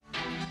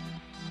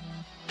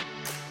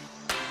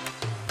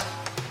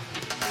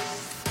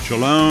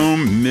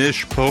Shalom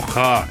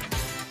Mishpocha.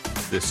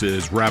 This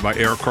is Rabbi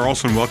Eric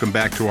Carlson. Welcome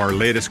back to our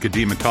latest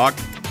Kadima Talk.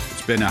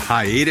 It's been a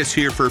hiatus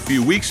here for a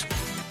few weeks.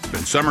 It's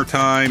been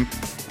summertime.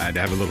 I had to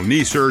have a little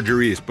knee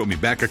surgery. It's put me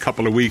back a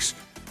couple of weeks,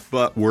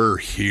 but we're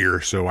here.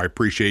 So I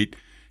appreciate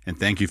and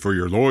thank you for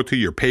your loyalty,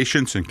 your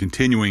patience, and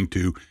continuing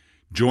to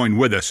join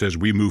with us as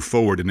we move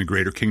forward in the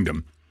greater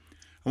kingdom.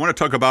 I want to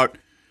talk about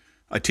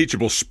a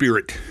teachable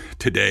spirit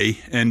today,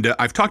 and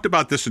I've talked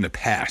about this in the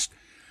past,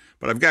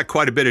 but I've got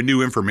quite a bit of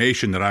new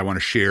information that I want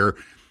to share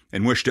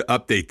and wish to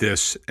update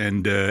this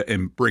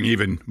and bring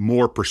even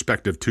more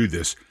perspective to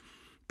this.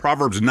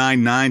 Proverbs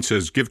 9:9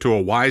 says, "Give to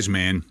a wise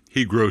man,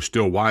 he grows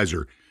still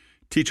wiser.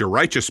 Teach a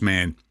righteous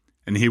man,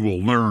 and he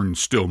will learn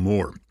still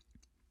more."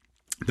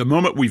 The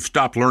moment we've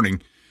stopped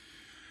learning,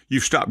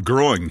 you've stopped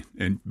growing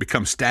and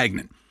become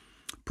stagnant.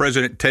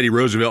 President Teddy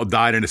Roosevelt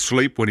died in his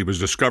sleep. When he was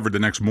discovered the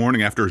next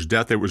morning after his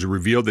death, it was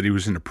revealed that he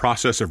was in the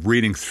process of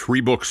reading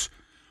 3 books.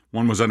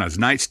 One was on his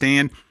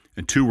nightstand,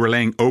 and 2 were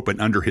laying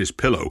open under his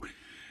pillow.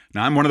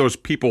 Now, I'm one of those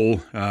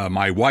people,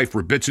 my wife,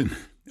 Rebbitzin,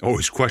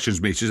 always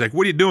questions me. She's like,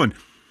 "What are you doing?"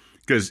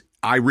 Because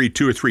I read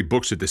 2 or 3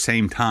 books at the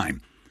same time.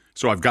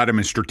 So I've got them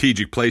in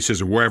strategic places,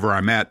 and wherever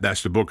I'm at,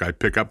 that's the book I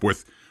pick up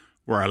with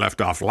where I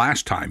left off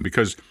last time,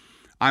 because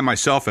I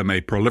myself am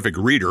a prolific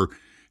reader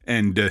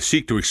and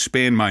seek to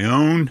expand my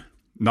own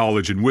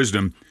knowledge and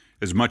wisdom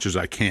as much as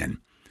I can.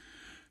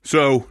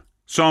 So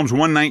Psalms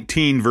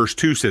 119 verse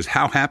 2 says,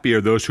 "How happy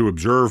are those who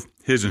observe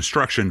his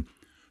instruction,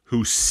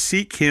 who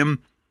seek him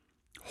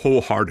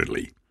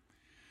wholeheartedly."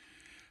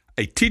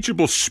 A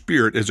teachable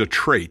spirit is a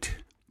trait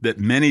that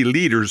many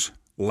leaders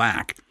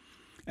lack.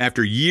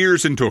 After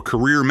years into a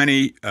career,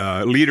 many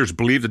leaders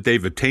believe that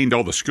they've attained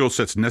all the skill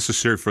sets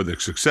necessary for their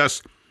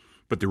success,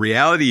 but the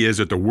reality is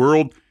that the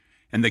world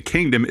and the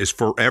kingdom is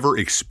forever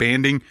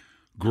expanding,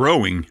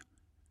 growing,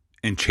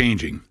 and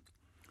changing.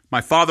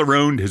 My father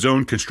owned his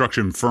own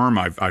construction firm.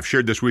 I've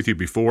shared this with you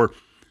before.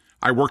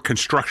 I worked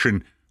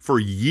construction for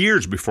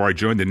years before I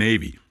joined the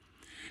Navy.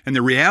 And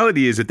the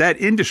reality is that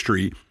that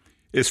industry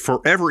is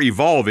forever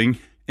evolving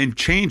and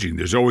changing.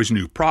 There's always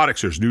new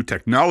products. There's new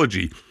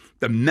technology.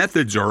 The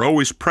methods are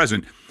always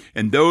present.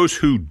 And those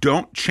who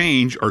don't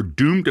change are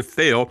doomed to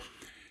fail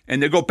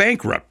and they go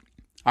bankrupt.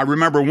 I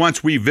remember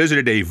once we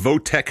visited a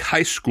Votech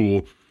high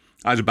school.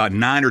 I was about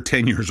 9 or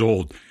 10 years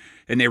old,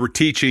 and they were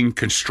teaching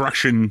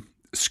construction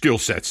skill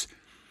sets.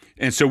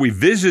 And so we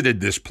visited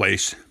this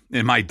place,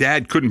 and my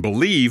dad couldn't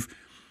believe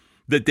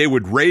that they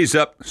would raise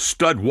up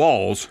stud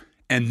walls,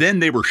 and then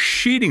they were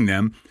sheeting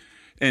them,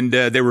 and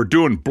they were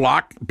doing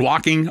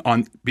blocking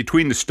on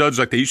between the studs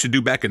like they used to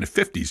do back in the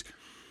 50s.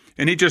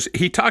 And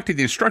he talked to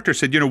the instructor,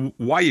 said,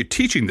 "Why are you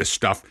teaching this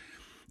stuff?"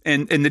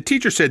 And the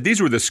teacher said,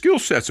 "These were the skill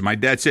sets." And my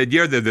dad said,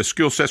 "Yeah, they're the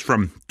skill sets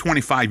from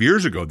 25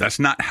 years ago. That's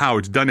not how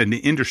it's done in the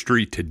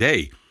industry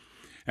today."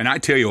 And I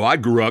tell you, I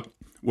grew up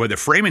with a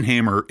framing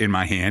hammer in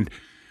my hand.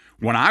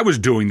 When I was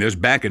doing this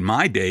back in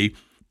my day,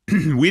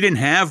 we didn't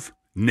have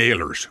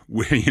nailers.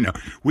 We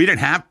didn't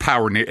have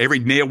power nail. Every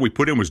nail we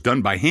put in was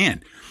done by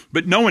hand.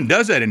 But no one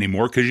does that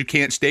anymore because you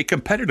can't stay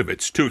competitive.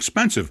 It's too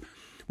expensive.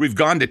 We've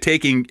gone to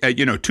taking,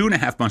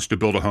 2.5 months to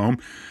build a home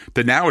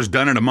that now is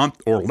done in a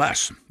month or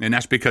less. And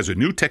that's because of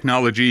new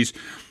technologies,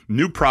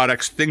 new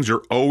products. Things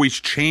are always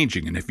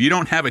changing. And if you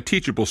don't have a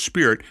teachable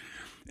spirit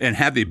and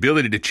have the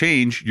ability to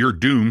change, you're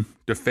doomed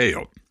to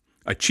fail.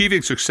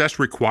 Achieving success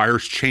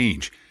requires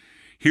change.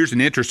 Here's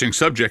an interesting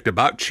subject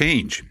about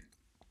change.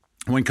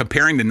 When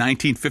comparing the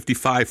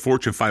 1955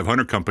 Fortune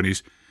 500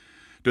 companies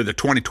to the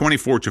 2020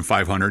 Fortune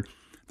 500,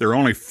 there are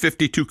only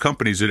 52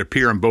 companies that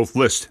appear on both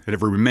lists that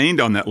have remained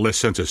on that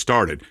list since it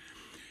started.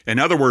 In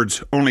other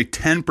words, only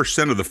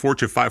 10% of the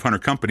Fortune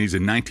 500 companies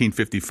in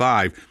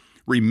 1955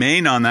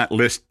 remain on that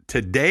list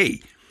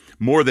today.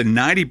 More than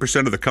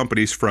 90% of the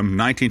companies from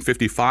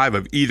 1955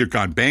 have either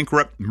gone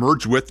bankrupt,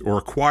 merged with, or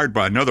acquired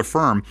by another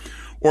firm,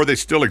 or they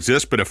still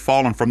exist but have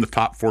fallen from the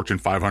top Fortune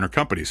 500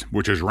 companies,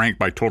 which is ranked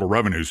by total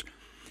revenues,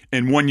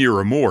 in 1 year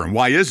or more. And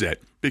why is that?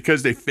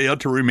 Because they failed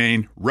to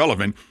remain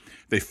relevant.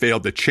 They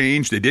failed to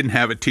change. They didn't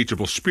have a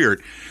teachable spirit.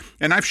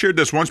 And I've shared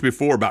this once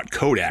before about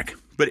Kodak,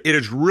 but it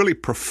is really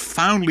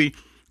profoundly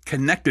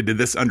connected to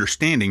this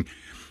understanding.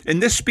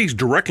 And this speaks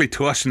directly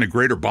to us in the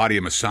greater body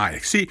of Messiah.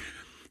 See,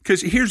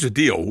 because here's the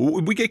deal.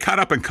 We get caught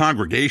up in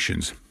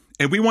congregations,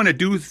 and we want to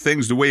do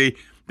things the way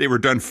they were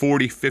done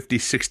 40, 50,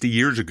 60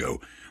 years ago.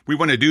 We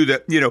want to do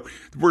that.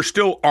 We're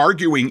still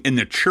arguing in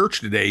the church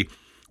today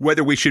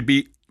whether we should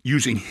be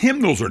using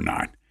hymnals or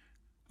not.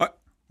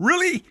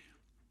 Really?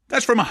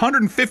 That's from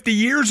 150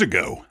 years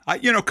ago.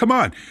 Come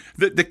on.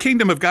 The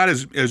kingdom of God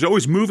is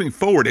always moving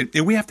forward,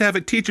 and we have to have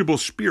a teachable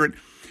spirit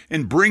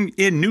and bring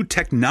in new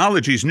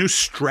technologies, new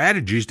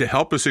strategies to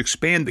help us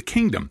expand the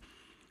kingdom.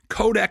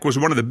 Kodak was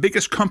one of the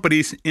biggest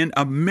companies in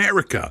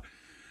America.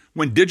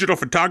 When digital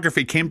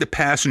photography came to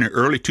pass in the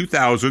early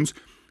 2000s,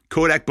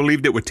 Kodak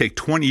believed it would take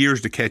 20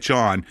 years to catch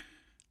on.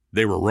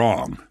 They were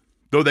wrong.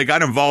 Though they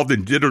got involved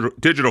in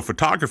digital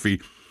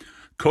photography,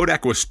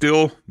 Kodak was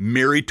still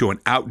married to an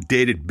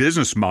outdated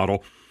business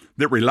model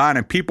that relied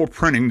on people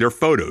printing their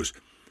photos.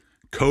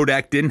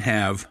 Kodak didn't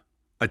have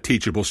a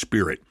teachable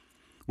spirit.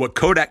 What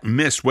Kodak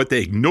missed, what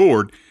they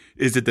ignored,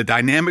 is that the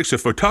dynamics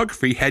of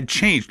photography had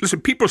changed.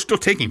 Listen, people are still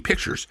taking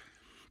pictures.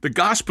 The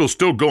gospel is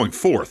still going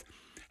forth.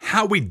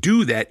 How we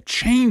do that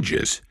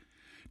changes.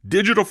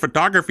 Digital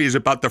photography is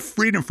about the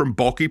freedom from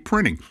bulky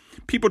printing.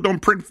 People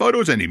don't print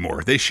photos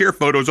anymore. They share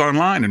photos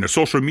online in their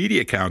social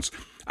media accounts.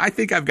 I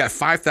think I've got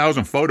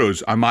 5,000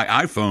 photos on my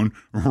iPhone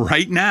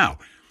right now.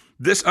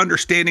 This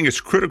understanding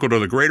is critical to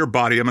the greater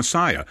body of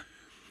Messiah.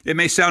 It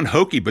may sound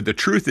hokey, but the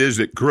truth is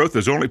that growth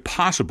is only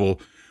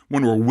possible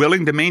when we're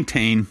willing to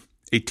maintain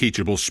a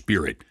teachable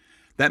spirit.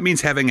 That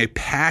means having a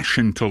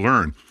passion to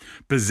learn,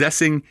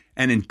 possessing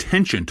an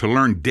intention to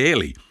learn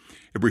daily,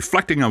 and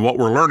reflecting on what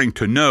we're learning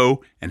to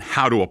know and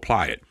how to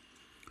apply it.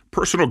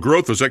 Personal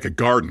growth is like a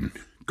garden.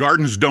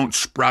 Gardens don't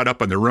sprout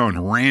up on their own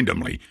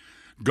randomly.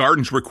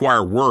 Gardens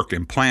require work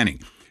and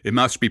planning. It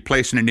must be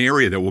placed in an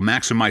area that will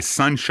maximize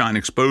sunshine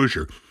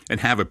exposure and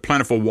have a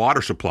plentiful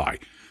water supply.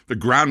 The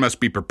ground must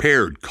be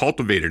prepared,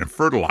 cultivated, and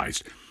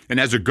fertilized. And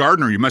as a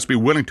gardener, you must be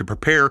willing to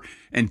prepare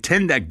and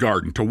tend that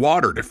garden, to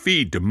water, to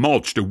feed, to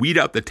mulch, to weed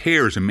out the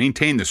tares, and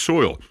maintain the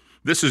soil.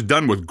 This is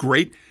done with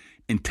great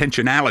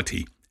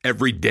intentionality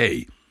every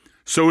day.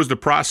 So is the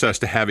process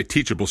to have a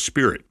teachable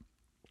spirit.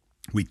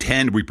 We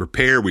tend, we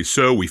prepare, we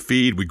sow, we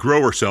feed, we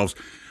grow ourselves.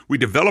 We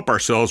develop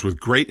ourselves with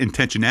great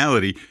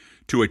intentionality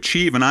to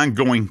achieve an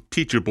ongoing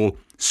teachable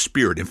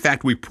spirit. In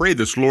fact, we pray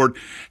this, Lord,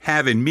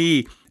 have in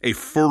me a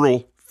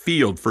fertile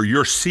field for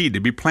your seed to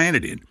be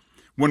planted in.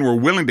 When we're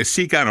willing to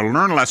seek out and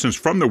learn lessons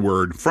from the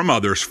Word, from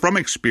others, from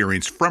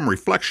experience, from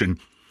reflection,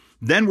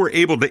 then we're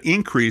able to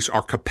increase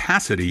our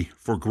capacity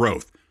for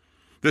growth.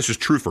 This is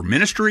true for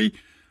ministry,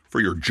 for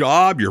your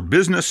job, your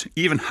business,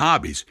 even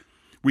hobbies.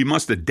 We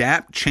must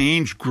adapt,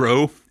 change,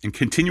 grow, and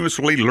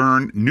continuously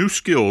learn new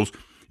skills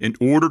in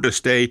order to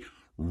stay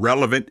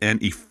relevant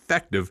and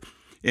effective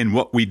in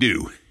what we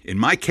do. In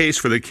my case,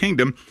 for the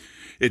kingdom,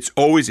 it's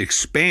always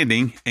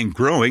expanding and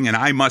growing, and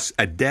I must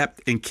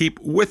adapt and keep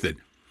with it.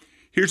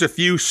 Here's a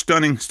few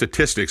stunning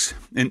statistics,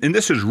 and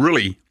this is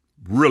really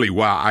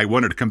why I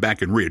wanted to come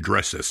back and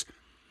readdress this.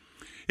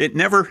 It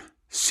never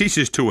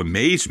ceases to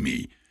amaze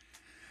me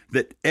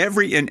that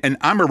and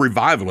I'm a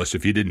revivalist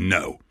if you didn't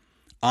know.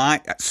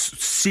 I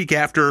seek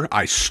after,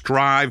 I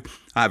strive,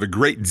 I have a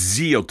great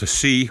zeal to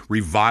see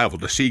revival,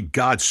 to see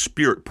God's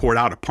Spirit poured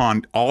out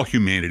upon all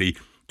humanity,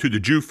 to the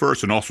Jew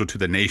first and also to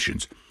the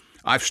nations.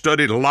 I've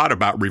studied a lot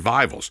about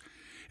revivals,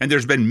 and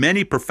there's been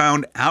many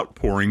profound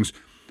outpourings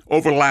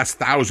over the last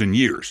 1,000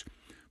 years.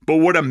 But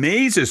what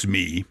amazes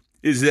me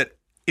is that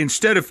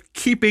instead of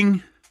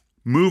keeping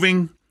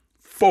moving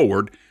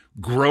forward,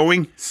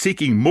 growing,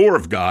 seeking more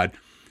of God,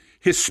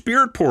 His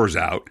Spirit pours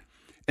out,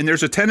 and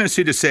there's a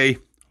tendency to say,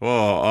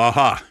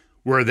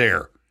 we're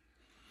there.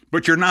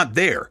 But you're not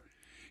there.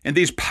 And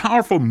these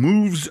powerful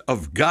moves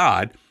of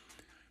God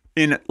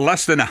in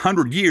less than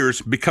 100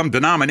 years become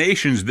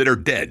denominations that are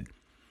dead.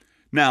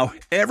 Now,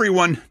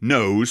 everyone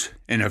knows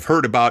and have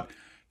heard about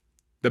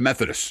the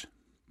Methodists.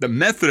 The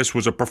Methodist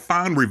was a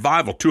profound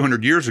revival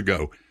 200 years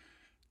ago.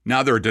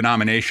 Now they're a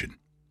denomination.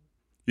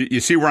 You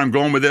see where I'm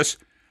going with this?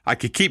 I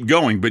could keep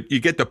going, but you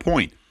get the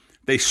point.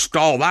 They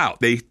stall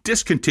out. They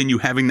discontinue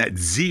having that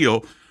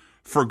zeal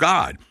for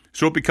God.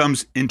 So it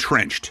becomes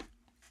entrenched.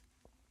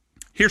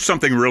 Here's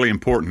something really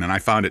important, and I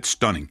found it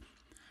stunning.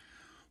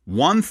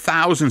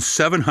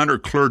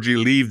 1,700 clergy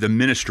leave the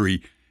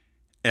ministry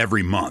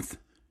every month.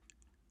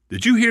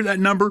 Did you hear that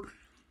number?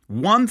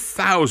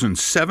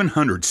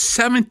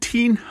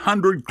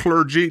 1,700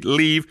 clergy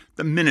leave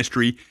the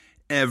ministry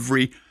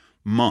every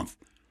month.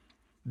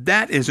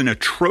 That is an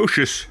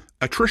atrocious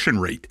attrition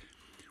rate.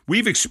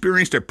 We've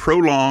experienced a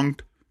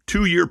prolonged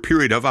 2-year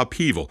period of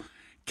upheaval,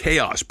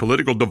 chaos,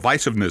 political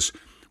divisiveness,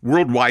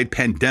 worldwide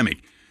pandemic,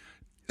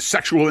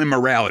 sexual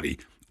immorality,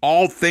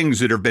 all things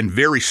that have been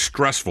very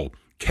stressful,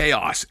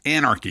 chaos,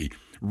 anarchy,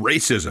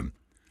 racism.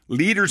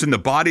 Leaders in the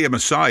body of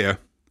Messiah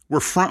were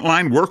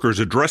frontline workers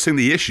addressing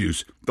the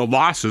issues, the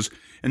losses,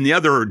 and the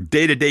other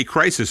day-to-day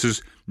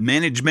crises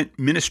management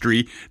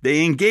ministry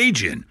they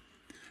engage in.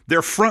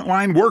 They're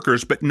frontline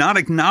workers, but not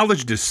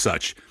acknowledged as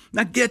such.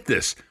 Now get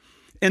this.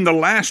 In the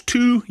last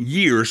 2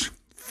 years,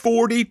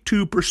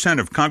 42%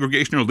 of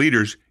congregational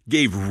leaders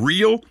gave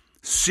real,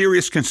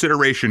 serious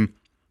consideration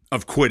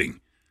of quitting.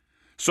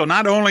 So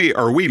not only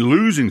are we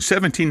losing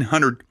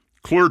 1,700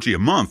 clergy a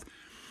month,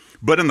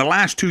 but in the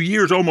last 2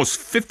 years, almost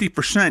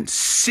 50%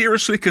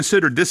 seriously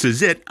considered this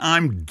is it,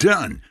 I'm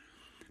done.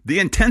 The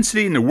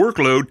intensity and the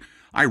workload,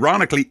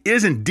 ironically,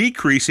 isn't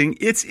decreasing,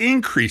 it's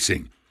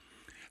increasing.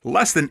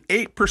 Less than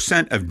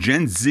 8% of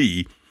Gen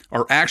Z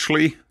are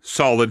actually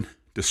solid,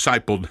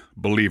 discipled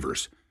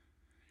believers.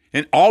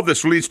 And all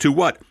this leads to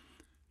what?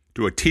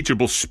 To a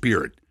teachable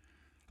spirit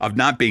of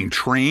not being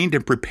trained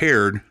and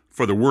prepared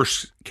for the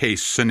worst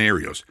case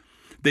scenarios.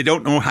 They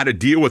don't know how to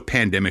deal with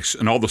pandemics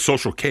and all the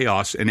social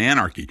chaos and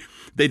anarchy.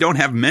 They don't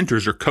have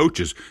mentors or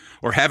coaches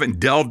or haven't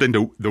delved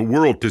into the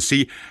world to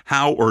see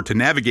how or to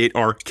navigate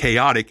our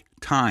chaotic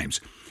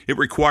times. It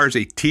requires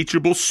a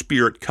teachable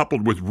spirit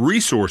coupled with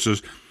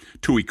resources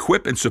to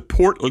equip and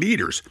support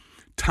leaders.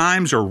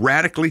 Times are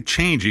radically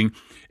changing,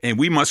 and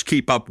we must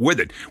keep up with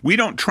it. We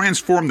don't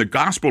transform the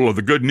gospel of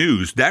the good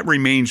news. That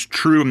remains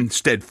true and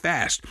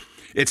steadfast.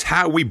 It's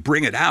how we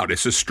bring it out.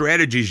 It's the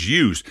strategies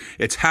used.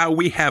 It's how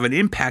we have an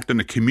impact on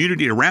the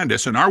community around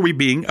us, and are we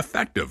being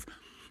effective?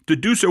 To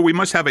do so, we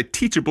must have a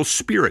teachable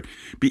spirit,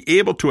 be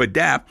able to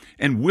adapt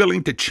and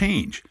willing to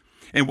change.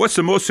 And what's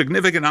the most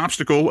significant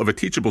obstacle of a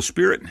teachable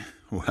spirit?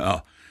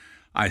 Well,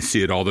 I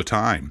see it all the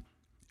time.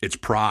 It's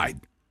pride.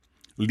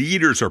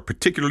 Leaders are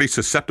particularly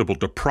susceptible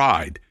to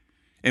pride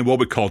and what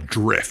we call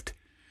drift.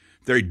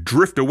 They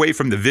drift away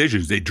from the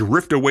visions. They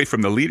drift away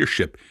from the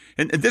leadership.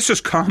 And this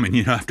is common.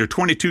 After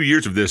 22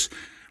 years of this,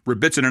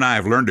 Rebbitzin and I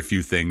have learned a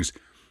few things.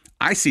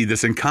 I see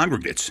this in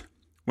congregates.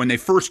 When they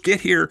first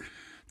get here,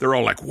 they're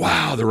all like,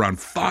 wow, they're on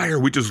fire.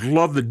 We just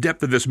love the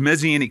depth of this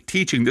Messianic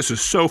teaching. This is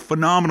so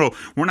phenomenal.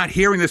 We're not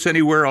hearing this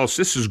anywhere else.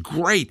 This is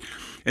great.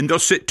 And they'll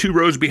sit 2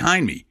 rows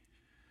behind me.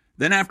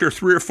 Then after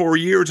 3 or 4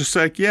 years, it's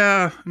like,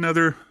 yeah,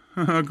 another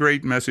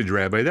great message,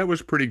 Rabbi. That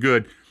was pretty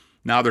good.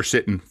 Now they're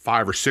sitting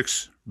 5 or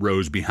 6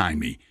 rows behind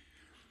me.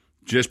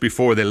 Just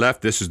before they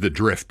left, this is the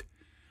drift.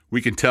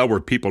 We can tell where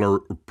people are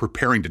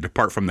preparing to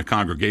depart from the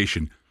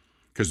congregation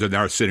because they're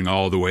now sitting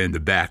all the way in the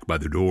back by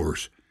the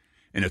doors.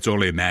 And it's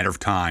only a matter of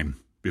time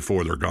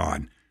before they're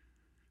gone.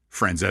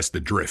 Friends, that's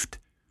the drift.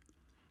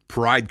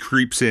 Pride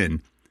creeps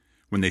in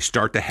when they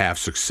start to have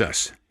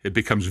success. It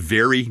becomes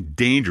very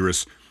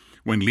dangerous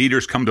when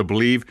leaders come to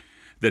believe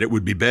that it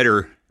would be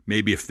better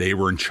maybe if they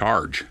were in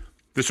charge.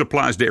 This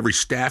applies to every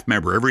staff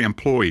member, every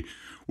employee,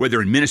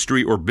 whether in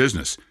ministry or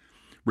business.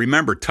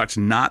 Remember, touch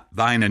not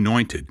thine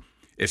anointed.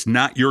 It's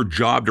not your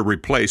job to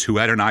replace who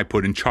Adonai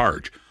put in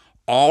charge.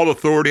 All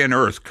authority on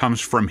earth comes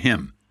from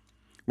him.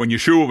 When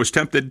Yeshua was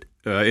tempted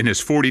in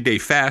his 40-day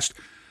fast,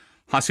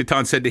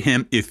 Hasatan said to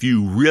him, if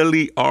you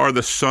really are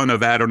the son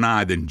of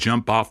Adonai, then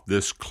jump off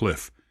this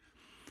cliff.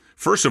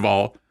 First of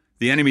all,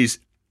 the enemy's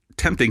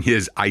tempting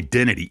his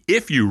identity,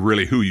 if you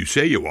really who you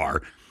say you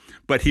are,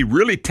 but he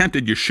really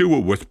tempted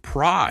Yeshua with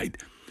pride.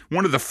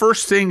 One of the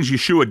first things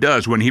Yeshua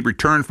does when he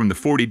returned from the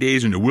 40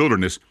 days in the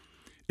wilderness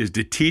is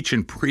to teach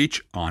and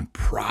preach on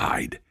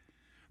pride.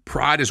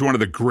 Pride is one of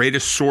the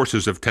greatest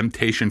sources of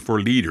temptation for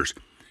leaders.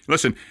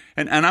 Listen,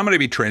 and I'm going to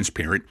be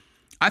transparent.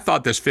 I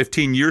thought this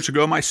 15 years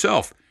ago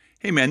myself.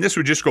 Hey, man, this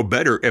would just go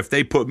better if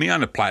they put me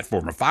on a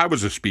platform, if I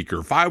was a speaker,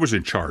 if I was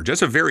in charge.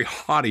 That's a very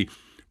haughty,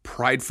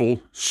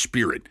 prideful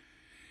spirit.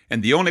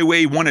 And the only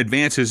way one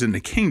advances in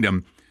the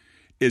kingdom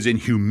is in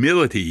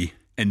humility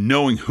and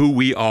knowing who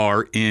we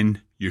are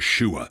in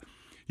Yeshua.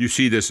 You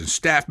see this in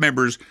staff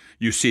members.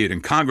 You see it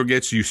in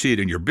congregates. You see it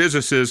in your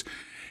businesses.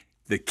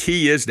 The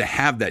key is to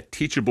have that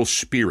teachable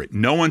spirit.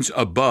 No one's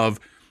above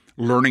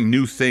learning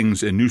new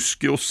things and new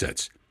skill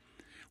sets.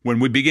 When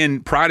we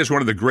begin, pride is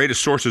one of the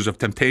greatest sources of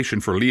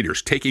temptation for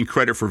leaders, taking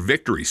credit for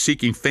victory,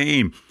 seeking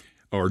fame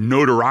or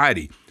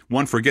notoriety.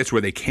 One forgets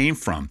where they came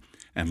from,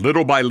 and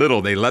little by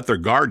little they let their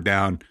guard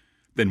down.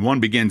 Then one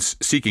begins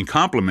seeking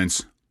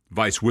compliments,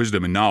 vice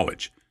wisdom and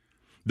knowledge.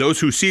 Those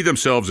who see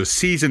themselves as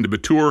seasoned,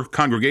 mature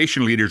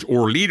congregation leaders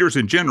or leaders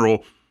in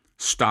general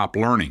stop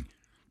learning.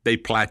 They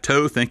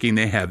plateau thinking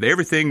they have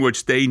everything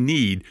which they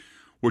need,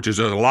 which is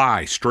a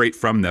lie straight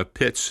from the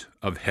pits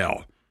of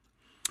hell.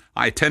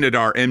 I attended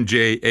our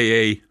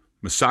MJAA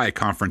Messiah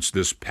Conference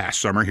this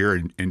past summer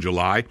here in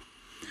July.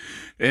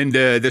 And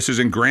this is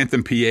in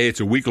Grantham, PA. It's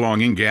a week-long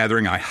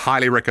in-gathering. I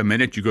highly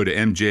recommend it. You go to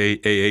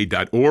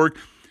mjaa.org.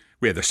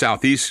 We have the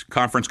Southeast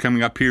Conference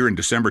coming up here in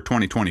December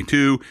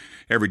 2022.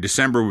 Every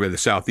December, we have the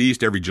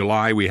Southeast. Every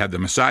July, we have the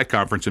Messiah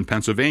Conference in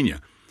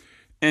Pennsylvania.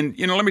 And,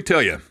 let me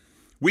tell you,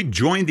 we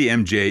joined the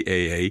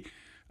MJAA.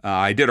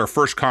 I did our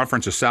first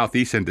conference of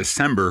Southeast in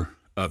December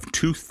of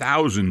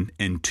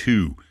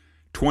 2002.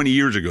 20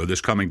 years ago, this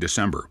coming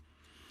December.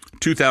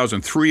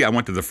 2003, I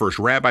went to the first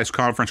Rabbis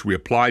Conference. We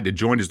applied to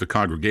join as the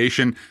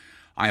congregation.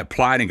 I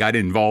applied and got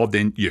involved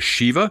in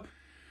yeshiva.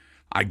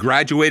 I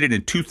graduated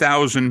in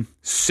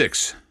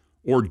 2006,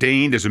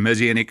 ordained as a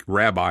Messianic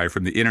rabbi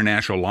from the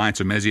International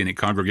Alliance of Messianic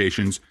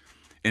Congregations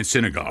and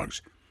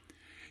Synagogues.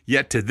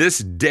 Yet to this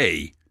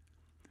day,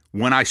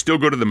 when I still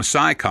go to the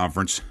Messiah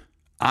Conference,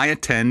 I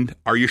attend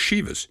our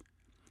yeshivas,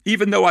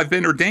 even though I've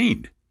been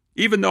ordained,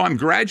 even though I'm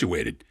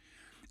graduated.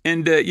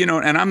 And,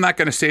 and I'm not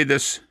going to say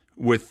this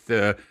with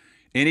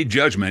any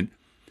judgment,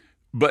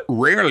 but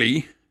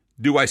rarely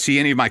do I see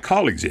any of my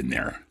colleagues in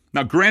there.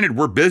 Now, granted,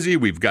 we're busy.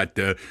 We've got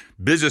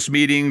business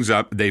meetings.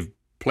 They've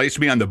placed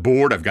me on the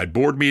board. I've got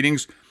board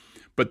meetings.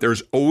 But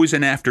there's always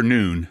an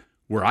afternoon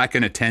where I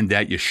can attend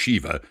that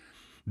yeshiva.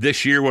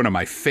 This year, one of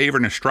my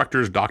favorite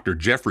instructors, Dr.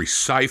 Jeffrey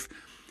Seif,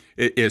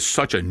 is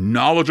such a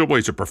knowledgeable.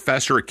 He's a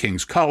professor at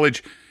King's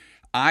College.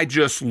 I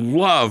just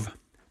love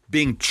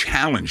being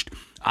challenged.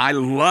 I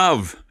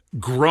love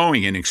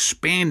growing and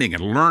expanding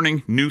and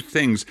learning new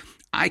things.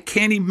 I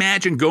can't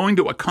imagine going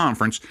to a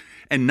conference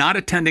and not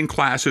attending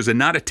classes and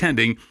not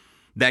attending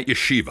that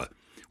yeshiva.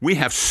 We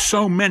have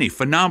so many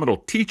phenomenal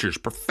teachers,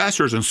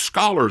 professors, and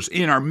scholars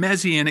in our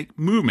Messianic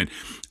movement.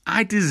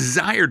 I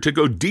desire to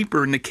go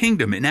deeper in the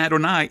kingdom, in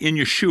Adonai, in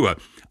Yeshua.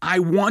 I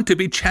want to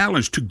be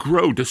challenged to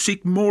grow, to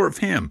seek more of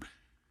him.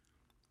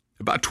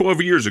 About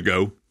 12 years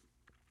ago,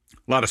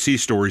 a lot of sea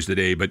stories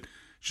today, but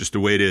it's just the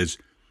way it is.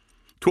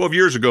 12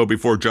 years ago,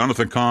 before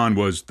Jonathan Cahn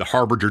was the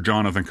Harbinger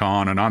Jonathan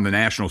Cahn and on the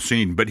national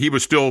scene, but he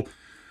was still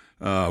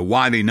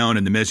widely known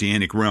in the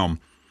Messianic realm,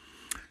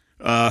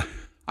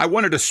 I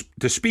wanted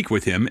to speak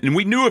with him, and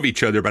we knew of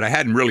each other, but I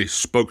hadn't really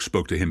spoke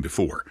to him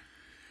before.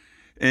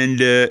 And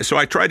so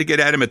I tried to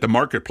get at him at the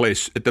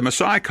marketplace at the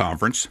Messiah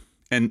Conference,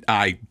 and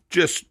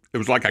it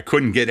was like I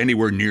couldn't get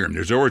anywhere near him.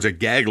 There's always a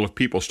gaggle of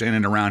people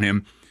standing around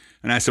him.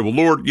 And I said, well,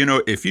 Lord,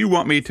 if you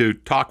want me to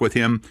talk with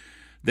him,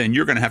 then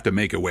you're going to have to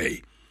make a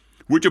way.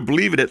 Would you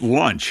believe it, at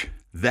lunch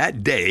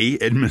that day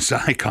at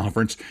Messiah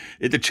Conference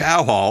at the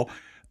Chow Hall,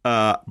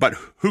 but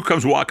who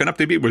comes walking up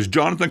to me was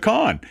Jonathan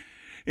Cahn.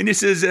 And he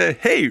says,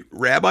 hey,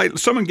 Rabbi,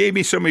 someone gave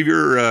me some of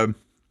your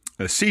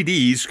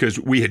CDs because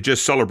we had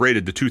just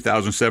celebrated the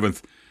 2007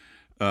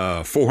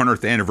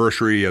 400th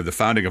anniversary of the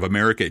founding of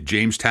America at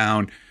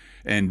Jamestown.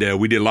 And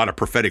we did a lot of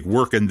prophetic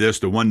work in this,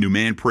 the One New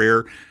Man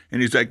prayer.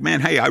 And he's like,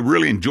 man, hey, I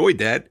really enjoyed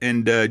that.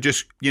 And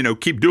just,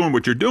 keep doing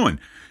what you're doing.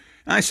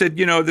 And I said,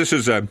 this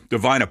is a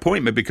divine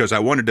appointment because I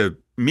wanted to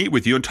meet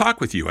with you and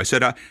talk with you. I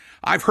said,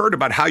 I've heard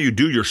about how you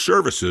do your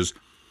services,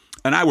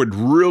 and I would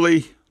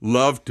really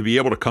love to be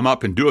able to come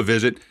up and do a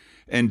visit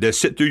and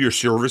sit through your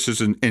services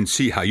and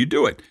see how you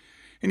do it.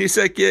 And he's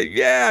like,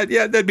 yeah,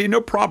 that'd be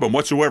no problem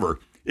whatsoever.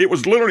 It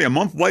was literally a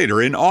month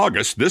later in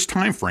August, this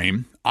time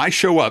frame, I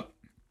show up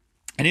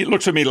and he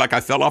looks at me like I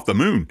fell off the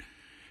moon.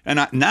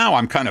 And now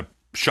I'm kind of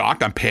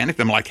shocked. I'm panicked.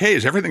 I'm like, hey,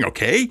 is everything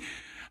okay?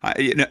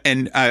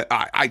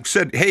 I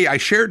said, hey, I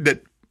shared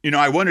that,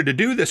 I wanted to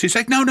do this. He's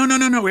like, no,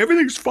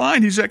 everything's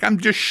fine. He's like, I'm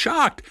just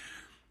shocked.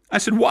 I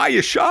said, why are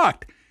you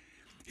shocked?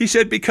 He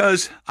said,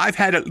 because I've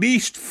had at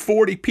least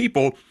 40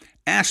 people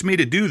ask me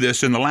to do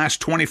this in the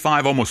last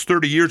 25, almost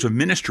 30 years of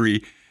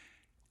ministry,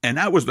 and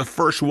I was the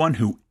first one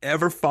who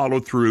ever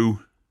followed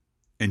through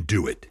and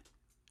do it.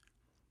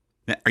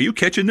 Now, are you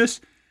catching this?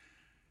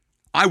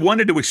 I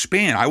wanted to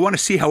expand. I want to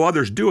see how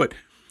others do it.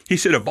 He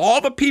said, of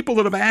all the people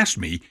that have asked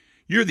me,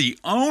 you're the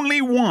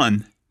only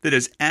one that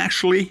has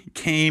actually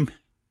came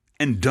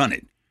and done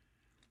it.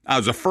 I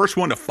was the first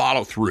one to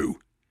follow through.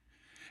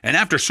 And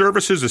after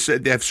services,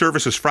 they have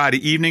services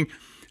Friday evening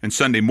and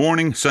Sunday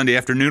morning, Sunday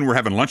afternoon, we're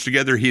having lunch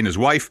together, he and his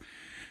wife.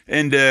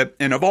 And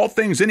of all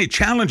things, then he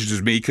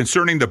challenges me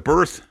concerning the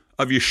birth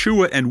of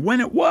Yeshua and when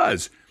it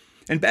was.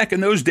 And back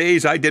in those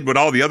days, I did what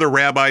all the other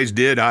rabbis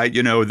did. I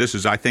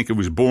think it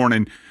was born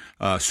in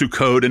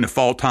Sukkot in the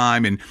fall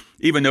time. And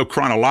even though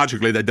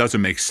chronologically that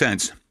doesn't make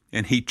sense.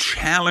 And he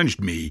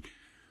challenged me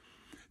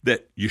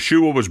that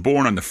Yeshua was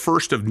born on the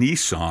 1st of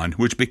Nisan,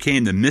 which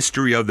became the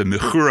mystery of the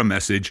Mechura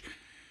message,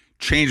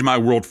 changed my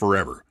world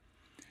forever.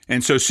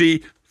 And so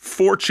see,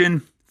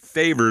 fortune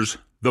favors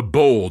the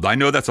bold. I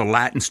know that's a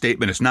Latin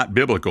statement. It's not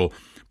biblical,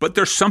 but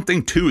there's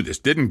something to this.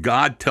 Didn't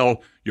God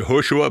tell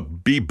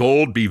Yehoshua, be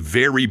bold, be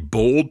very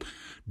bold?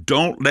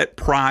 Don't let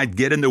pride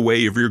get in the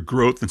way of your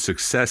growth and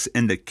success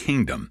in the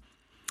kingdom.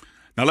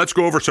 Now let's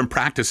go over some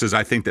practices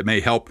I think that may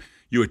help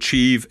you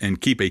achieve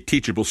and keep a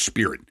teachable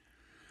spirit.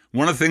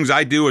 One of the things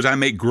I do is I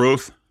make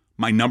growth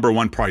my number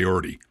one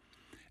priority.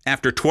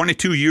 After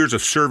 22 years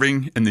of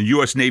serving in the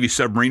U.S. Navy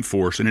submarine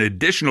force and an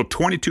additional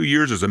 22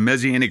 years as a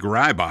Messianic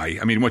rabbi,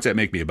 what's that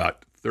make me,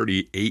 about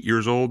 38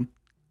 years old?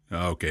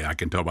 Okay, I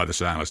can tell by the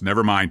silence.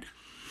 Never mind.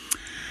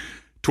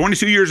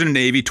 22 years in the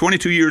Navy,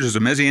 22 years as a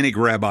Messianic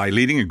rabbi,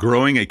 leading and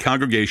growing a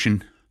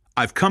congregation,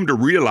 I've come to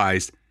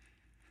realize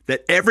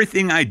that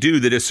everything I do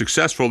that is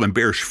successful and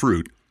bears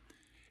fruit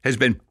has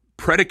been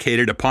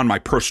predicated upon my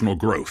personal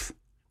growth.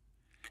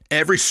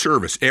 Every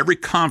service, every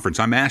conference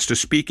I'm asked to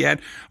speak at,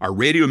 our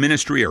radio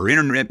ministry, our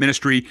internet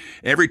ministry,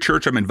 every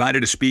church I'm invited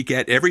to speak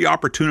at, every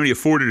opportunity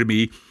afforded to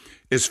me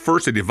is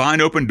first a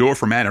divine open door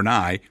from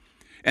Adonai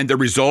and the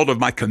result of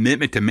my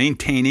commitment to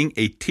maintaining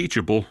a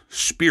teachable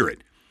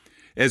spirit.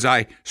 As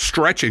I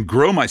stretch and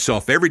grow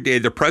myself every day,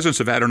 the presence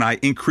of Adonai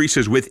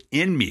increases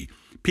within me.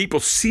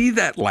 People see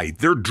that light.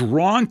 They're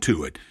drawn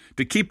to it.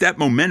 To keep that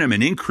momentum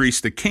and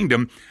increase the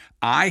kingdom,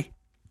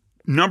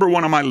 number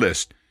one on my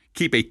list,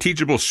 keep a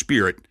teachable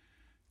spirit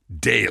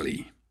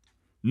daily.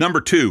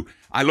 Number two,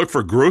 I look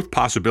for growth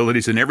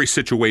possibilities in every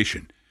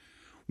situation.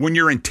 When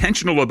you're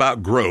intentional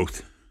about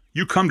growth,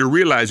 you come to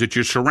realize that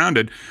you're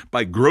surrounded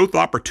by growth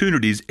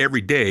opportunities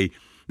every day.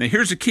 Now,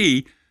 here's the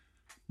key,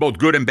 both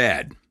good and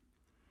bad.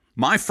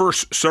 My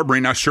first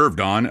submarine I served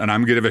on, and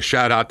I'm going to give a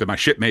shout out to my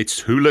shipmates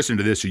who listened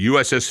to this, the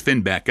USS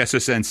Finback,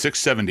 SSN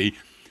 670,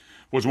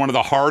 was one of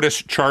the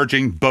hardest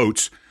charging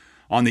boats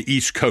on the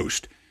East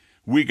Coast.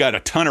 We got a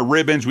ton of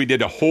ribbons. We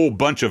did a whole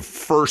bunch of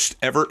first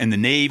ever in the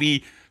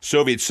Navy,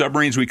 Soviet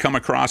submarines we come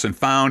across and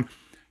found.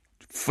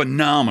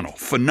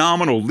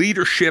 Phenomenal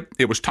leadership.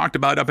 It was talked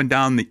about up and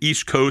down the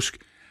East Coast.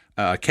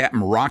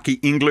 Captain Rocky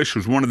English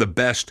was one of the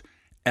best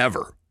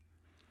ever.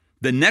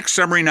 The next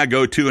submarine I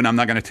go to, and I'm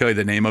not going to tell you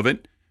the name of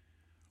it,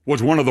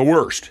 was one of the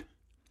worst.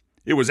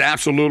 It was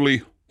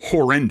absolutely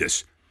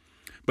horrendous.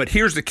 But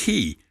here's the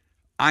key.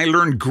 I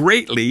learned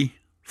greatly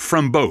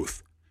from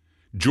both.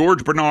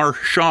 George Bernard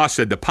Shaw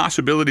said the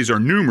possibilities are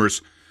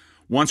numerous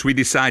once we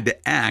decide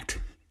to act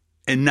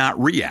and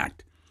not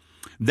react.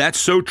 That's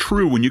so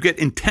true. When you get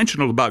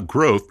intentional about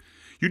growth,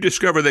 you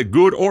discover that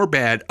good or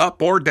bad,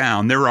 up or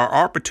down, there are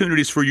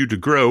opportunities for you to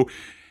grow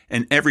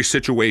in every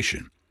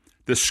situation.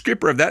 The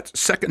skipper of that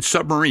second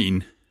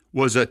submarine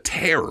was a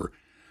terror,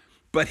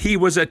 but he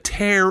was a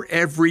terror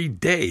every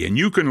day, and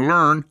you can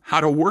learn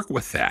how to work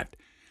with that.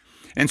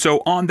 And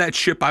so on that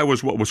ship, I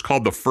was what was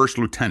called the first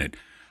lieutenant.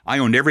 I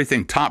owned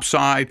everything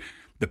topside,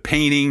 the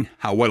painting,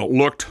 how well it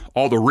looked,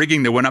 all the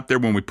rigging that went up there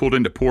when we pulled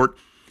into port.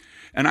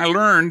 And I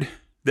learned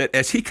that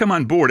as he come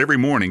on board every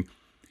morning,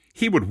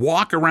 he would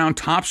walk around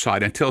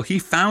topside until he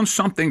found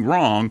something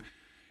wrong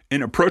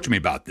and approach me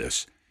about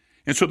this.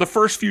 And so the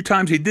first few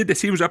times he did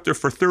this, he was up there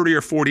for 30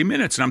 or 40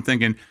 minutes. And I'm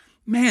thinking,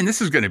 man,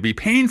 this is going to be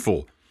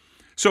painful.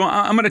 So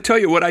I'm going to tell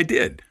you what I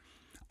did.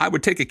 I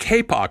would take a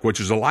kapok,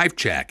 which is a life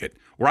jacket,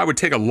 or I would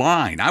take a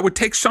line. I would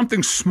take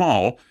something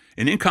small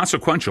and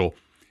inconsequential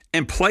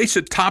and place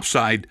it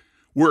topside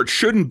where it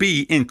shouldn't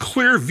be, in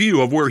clear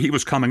view of where he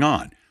was coming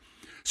on.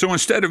 So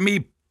instead of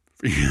me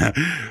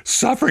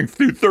suffering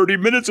through 30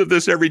 minutes of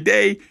this every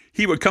day,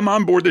 he would come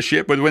on board the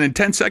ship, but within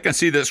 10 seconds,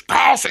 see this,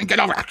 Carlson, get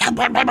over,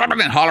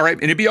 and holler at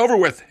me, and it'd be over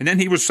with. And then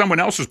he was someone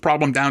else's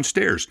problem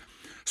downstairs.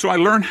 So I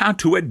learned how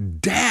to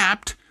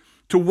adapt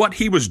to what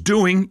he was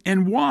doing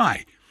and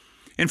why.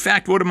 In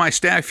fact, one of my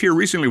staff here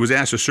recently was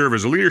asked to serve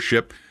as a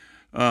leadership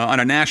on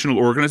a national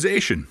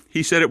organization.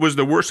 He said it was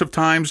the worst of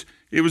times,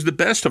 it was the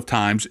best of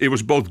times, it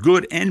was both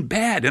good and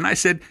bad. And I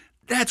said,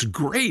 that's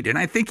great. And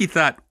I think he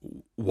thought,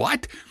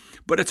 what?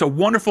 But it's a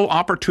wonderful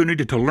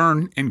opportunity to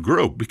learn and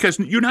grow, because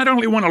you not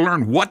only want to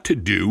learn what to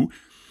do,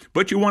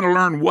 but you want to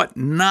learn what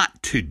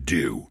not to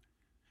do.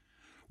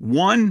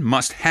 One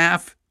must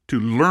have to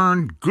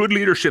learn good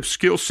leadership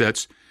skill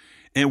sets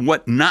and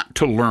what not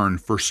to learn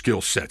for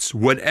skill sets,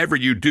 whatever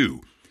you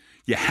do.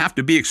 You have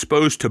to be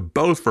exposed to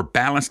both for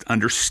balanced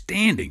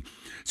understanding.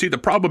 See, the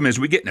problem is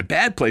we get in a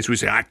bad place. We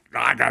say, I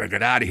got to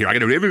get out of here. I got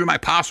to do everything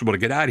possible to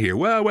get out of here.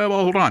 Well,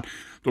 hold on.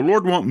 The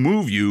Lord won't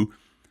move you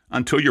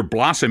until you're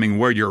blossoming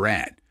where you're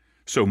at.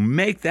 So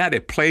make that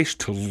a place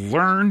to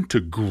learn,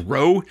 to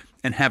grow,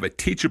 and have a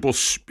teachable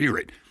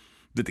spirit.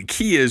 But the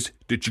key is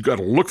that you got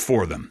to look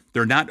for them.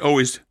 They're not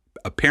always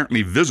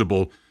apparently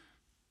visible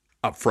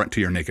up front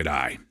to your naked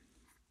eye.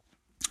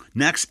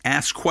 Next,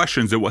 ask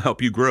questions that will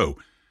help you grow.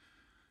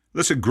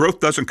 Listen, growth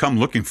doesn't come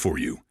looking for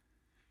you.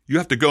 You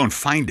have to go and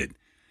find it.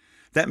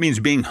 That means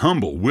being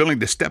humble, willing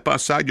to step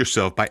outside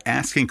yourself by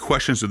asking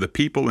questions of the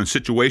people and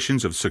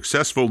situations of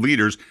successful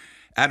leaders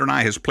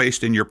Adonai has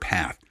placed in your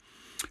path.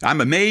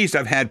 I'm amazed.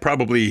 I've had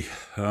probably,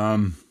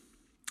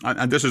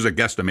 this is a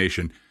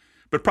guesstimation,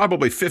 but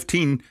probably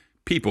 15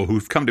 people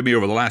who've come to me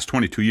over the last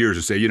 22 years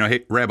and say,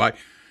 hey, Rabbi,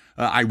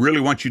 I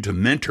really want you to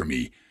mentor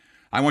me.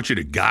 I want you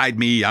to guide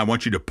me. I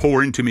want you to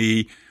pour into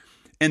me.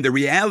 And the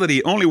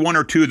reality, only one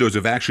or two of those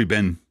have actually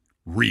been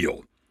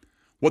real.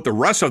 What the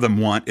rest of them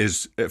want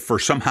is for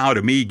somehow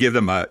to me give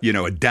them a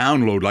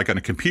download like on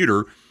a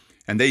computer,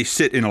 and they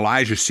sit in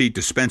Elijah's seat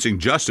dispensing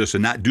justice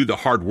and not do the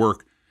hard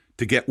work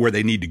to get where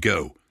they need to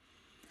go.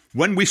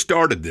 When we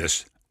started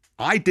this,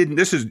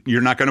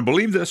 you're not going to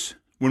believe this.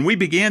 When we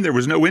began, there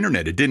was no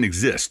internet. It didn't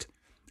exist.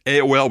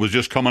 AOL was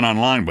just coming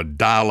online with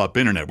dial-up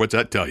internet. What's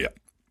that tell you?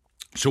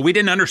 So we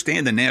didn't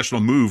understand the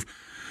national move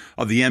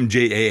of the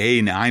MJAA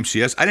and the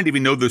IMCS. I didn't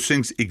even know those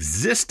things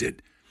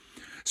existed.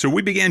 So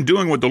we began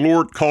doing what the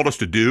Lord called us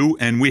to do,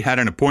 and we had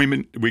an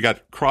appointment. We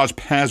got cross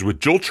paths with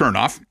Joel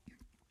Chernoff,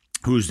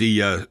 who's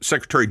the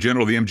Secretary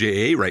General of the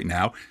MJAA right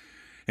now,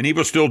 and he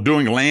was still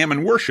doing lamb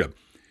and worship.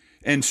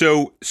 And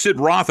so Sid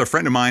Roth, a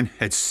friend of mine,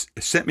 had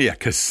sent me a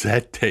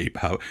cassette tape.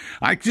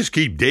 I just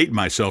keep dating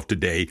myself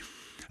today,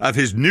 of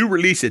his new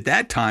release at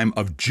that time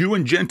of Jew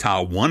and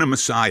Gentile, One a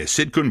Messiah.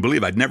 Sid couldn't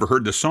believe I'd never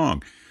heard the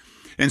song.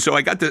 And so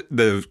I got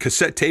the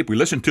cassette tape. We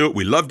listened to it.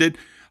 We loved it.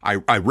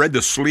 I read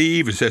the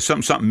sleeve. It says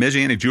something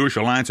Messianic Jewish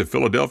Alliance of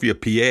Philadelphia,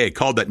 PA. I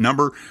called that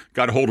number,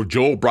 got a hold of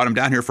Joel, brought him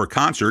down here for a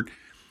concert.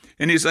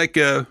 And he's like,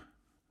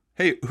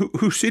 hey,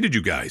 who seated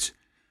you guys?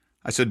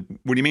 I said,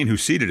 what do you mean, who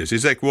seated us?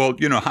 He's like, well,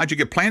 how'd you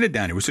get planted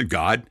down here? We said,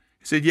 God.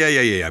 He said,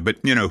 yeah. But,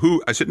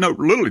 who? I said, no,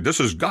 literally, this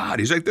is God.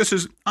 He's like, this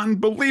is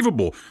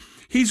unbelievable.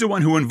 He's the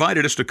one who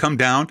invited us to come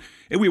down,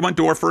 and we went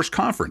to our first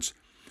conference.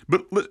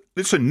 But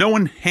listen, no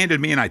one handed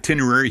me an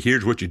itinerary.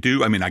 Here's what you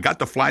do. I mean, I got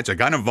the flights. I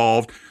got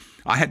involved.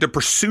 I had to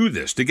pursue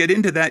this. To get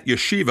into that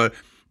yeshiva,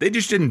 they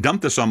just didn't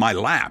dump this on my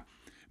lap.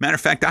 Matter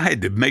of fact, I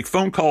had to make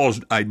phone calls.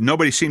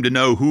 Nobody seemed to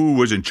know who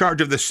was in charge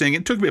of this thing.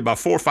 It took me about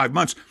 4 or 5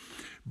 months.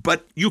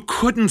 But you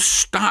couldn't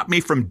stop me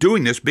from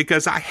doing this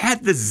because I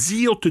had the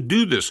zeal to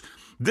do this.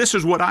 This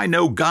is what I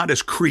know God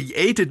has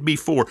created me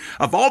for.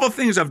 Of all the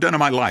things I've done in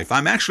my life,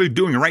 I'm actually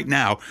doing right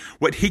now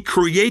what He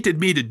created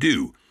me to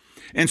do.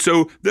 And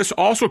so this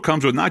also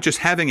comes with not just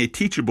having a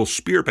teachable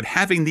spirit, but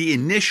having the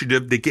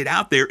initiative to get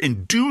out there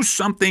and do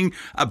something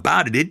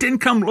about it. It didn't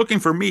come looking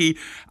for me.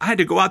 I had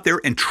to go out there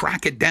and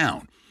track it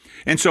down.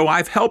 And so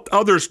I've helped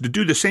others to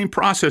do the same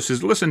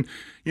processes. Listen,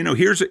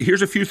 here's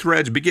a few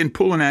threads, begin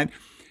pulling at,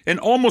 And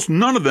almost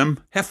none of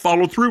them have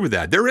followed through with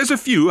that. There is a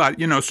few,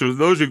 so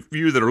those of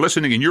you that are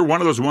listening and you're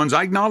one of those ones,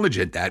 I acknowledge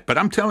that. But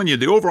I'm telling you,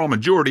 the overall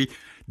majority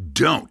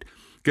don't,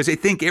 because they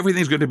think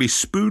everything's going to be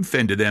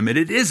spoon-fed to them, and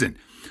it isn't.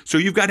 So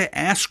you've got to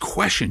ask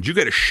questions. You've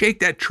got to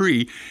shake that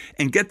tree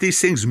and get these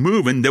things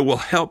moving that will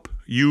help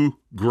you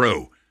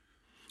grow.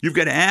 You've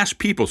got to ask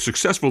people,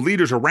 successful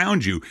leaders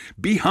around you,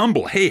 be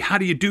humble. Hey, how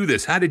do you do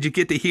this? How did you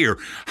get to here?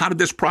 How did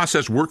this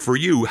process work for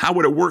you? How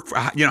would it work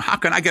how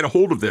can I get a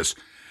hold of this?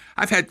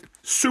 I've had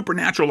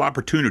supernatural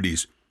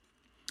opportunities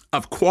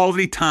of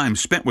quality time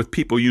spent with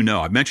people you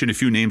know. I've mentioned a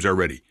few names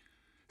already.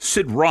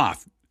 Sid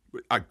Roth,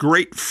 a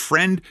great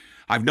friend.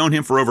 I've known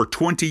him for over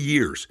 20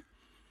 years.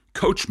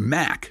 Coach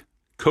Mack,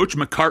 Coach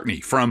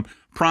McCartney from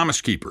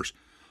Promise Keepers.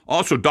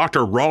 Also,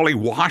 Dr. Raleigh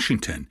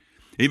Washington.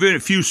 Even a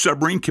few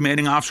submarine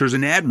commanding officers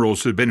and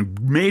admirals have been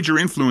major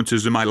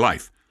influences in my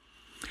life.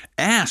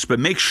 Ask, but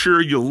make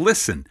sure you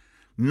listen.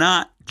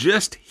 Not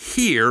just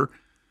hear,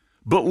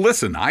 but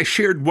listen. I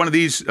shared one of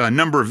these a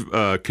number of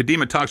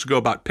Kadima talks ago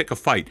about pick a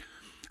fight.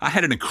 I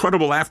had an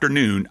incredible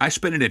afternoon. I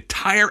spent an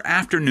entire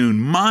afternoon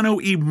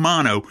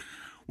mano-a-mano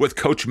with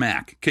Coach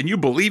Mack. Can you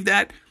believe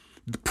that?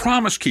 The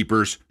Promise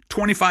Keepers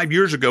 25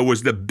 years ago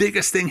was the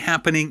biggest thing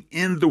happening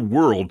in the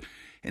world.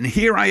 And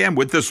here I am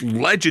with this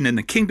legend in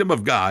the kingdom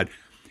of God,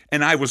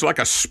 and I was like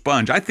a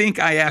sponge. I think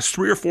I asked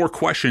 3 or 4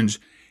 questions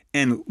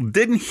and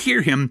didn't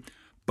hear him,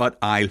 but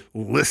I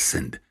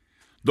listened.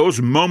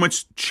 Those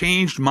moments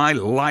changed my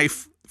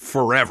life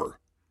forever.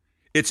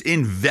 It's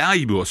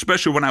invaluable,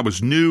 especially when I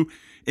was new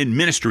in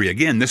ministry.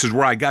 Again, this is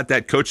where I got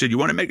that coach said, you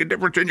want to make a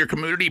difference in your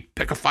community?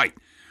 Pick a fight.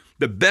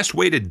 The best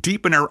way to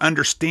deepen our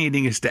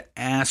understanding is to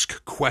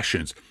ask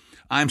questions.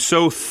 I'm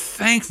so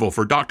thankful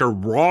for Dr.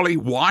 Raleigh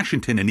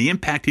Washington and the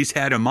impact he's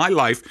had on my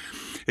life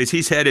as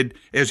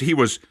he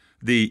was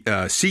the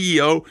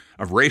CEO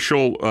of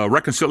Racial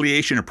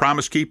Reconciliation and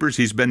Promise Keepers.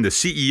 He's been the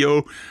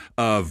CEO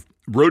of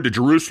Road to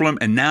Jerusalem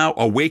and now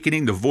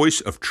Awakening the Voice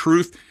of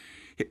Truth.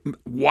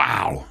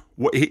 Wow.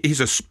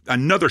 He's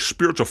another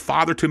spiritual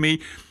father to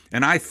me.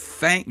 And I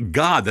thank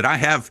God that I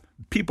have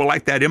people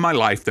like that in my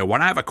life, that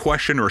when I have a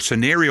question or a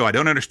scenario I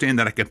don't understand,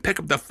 that I can pick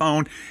up the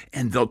phone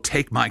and they'll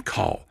take my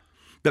call.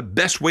 The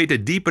best way to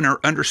deepen our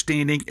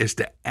understanding is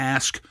to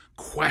ask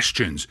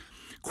questions.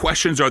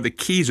 Questions are the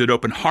keys that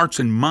open hearts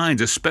and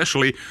minds,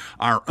 especially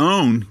our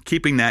own,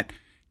 keeping that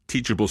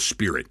teachable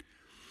spirit.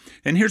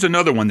 And here's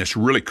another one that's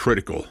really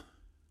critical.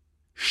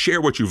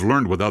 Share what you've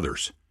learned with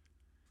others.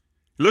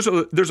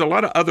 Listen, there's a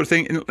lot of other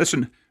things. And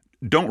listen,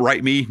 don't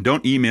write me,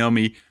 don't email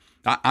me.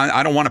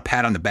 I don't want a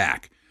pat on the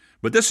back.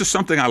 But this is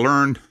something I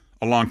learned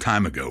a long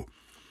time ago.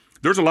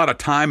 There's a lot of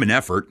time and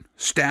effort.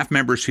 Staff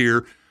members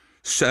here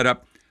set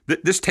up.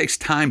 This takes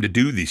time to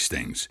do these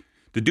things.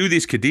 To do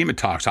these Kadima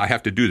talks, I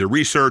have to do the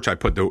research. I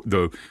put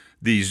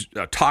these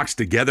talks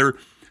together.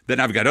 Then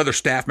I've got other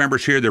staff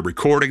members here. They're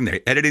recording. They're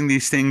editing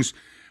these things.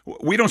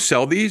 We don't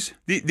sell these.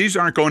 These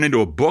aren't going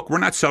into a book. We're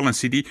not selling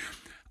CD.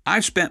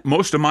 I've spent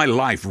most of my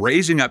life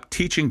raising up,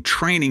 teaching,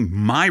 training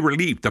my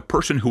relief, the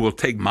person who will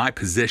take my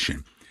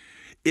position.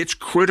 It's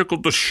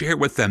critical to share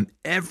with them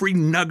every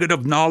nugget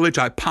of knowledge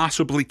I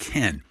possibly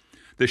can.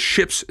 The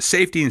ship's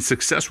safety and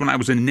success when I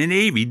was in the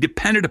Navy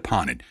depended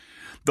upon it.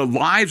 The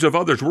lives of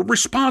others were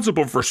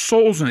responsible for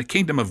souls in the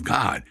kingdom of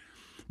God.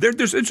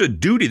 It's a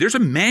duty. There's a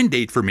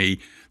mandate for me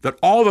that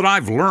all that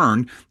I've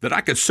learned, that I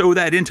could sow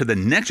that into the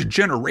next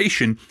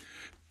generation,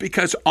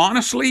 because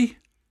honestly,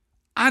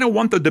 I don't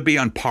want them to be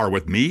on par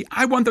with me.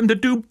 I want them to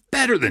do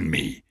better than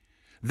me.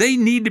 They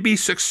need to be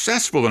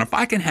successful, and if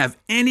I can have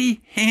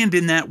any hand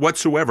in that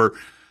whatsoever,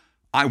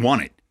 I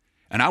want it.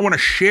 And I want to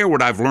share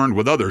what I've learned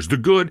with others, the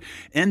good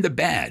and the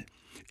bad.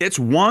 It's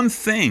one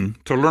thing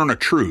to learn a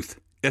truth.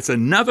 It's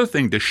another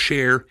thing to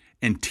share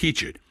and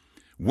teach it.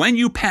 When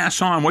you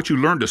pass on what you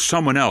learned to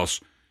someone else,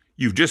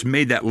 you've just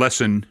made that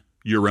lesson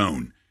your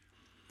own.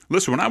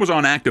 Listen, when I was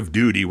on active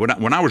duty,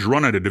 when I was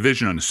running a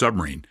division on a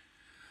submarine,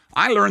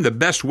 I learned the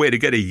best way to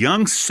get a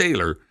young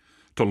sailor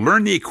to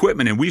learn the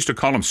equipment, and we used to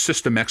call them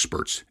system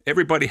experts.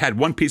 Everybody had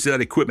one piece of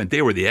that equipment.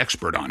 They were the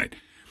expert on it.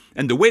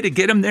 And the way to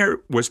get him there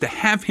was to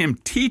have him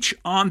teach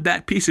on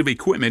that piece of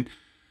equipment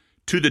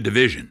to the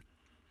division.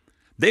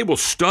 They will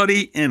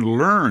study and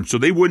learn so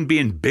they wouldn't be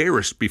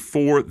embarrassed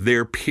before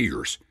their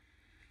peers.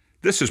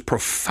 This is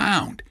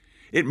profound.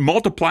 It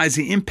multiplies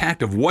the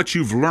impact of what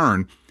you've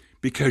learned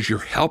because you're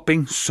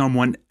helping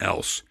someone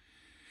else.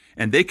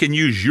 And they can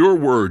use your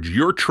words,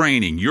 your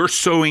training, your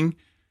sowing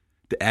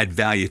to add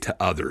value to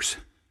others.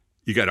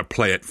 You got to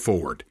play it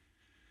forward.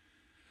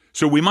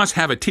 So we must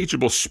have a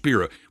teachable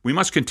spirit. We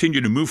must continue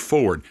to move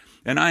forward.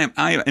 And I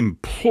am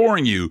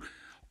imploring you,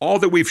 all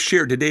that we've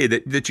shared today,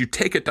 that you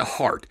take it to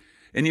heart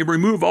and you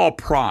remove all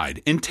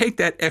pride and take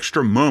that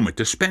extra moment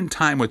to spend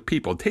time with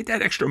people. Take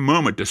that extra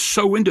moment to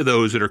sow into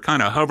those that are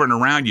kind of hovering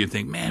around you and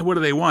think, man, what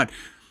do they want?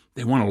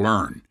 They want to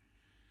learn.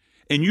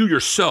 And you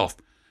yourself,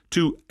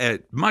 to as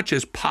much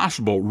as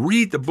possible,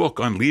 read the book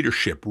on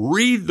leadership.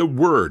 Read the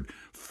Word.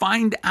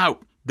 Find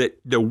out that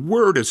the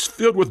Word is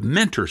filled with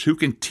mentors who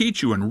can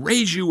teach you and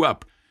raise you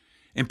up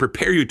and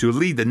prepare you to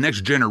lead the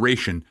next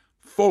generation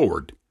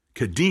forward,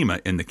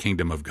 Kadima, in the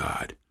kingdom of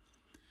God.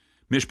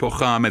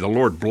 Mishpocha, may the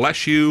Lord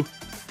bless you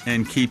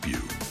and keep you.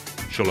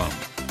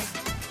 Shalom.